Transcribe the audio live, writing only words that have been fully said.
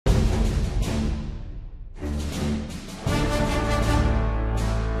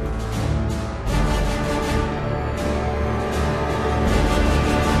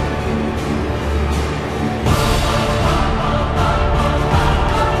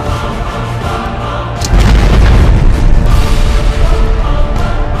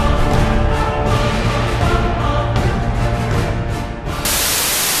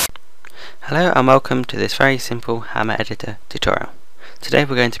Hello and welcome to this very simple Hammer Editor tutorial. Today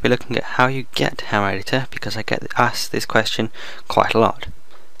we're going to be looking at how you get Hammer Editor, because I get asked this question quite a lot.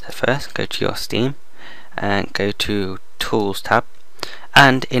 So first, go to your Steam and go to Tools tab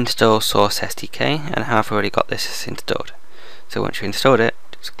and install Source SDK, and I've already got this installed. So once you installed it,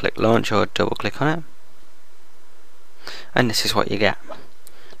 just click Launch or double click on it, and this is what you get.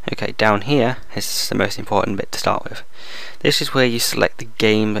 Okay, down here is the most important bit to start with. This is where you select the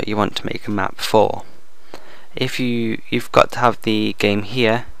game that you want to make a map for. If you've got to have the game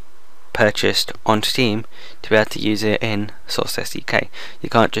here purchased on Steam to be able to use it in Source SDK. You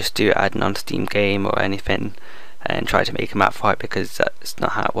can't just do add an on Steam game or anything and try to make a map for it, because that's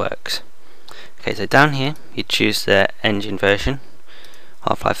not how it works. Okay, so down here you choose the engine version,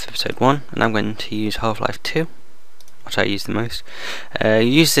 Half-Life Episode 1, and I'm going to use Half-Life 2. What I use the most.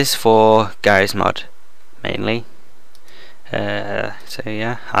 Use this for Garry's Mod mainly. So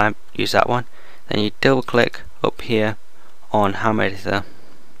yeah, I use that one. Then you double click up here on Hammer Editor,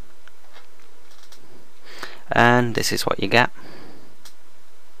 and this is what you get.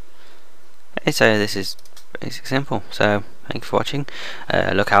 Okay, so this is basic simple. So thank you for watching.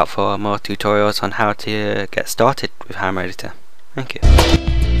 Look out for more tutorials on how to get started with Hammer Editor. Thank you.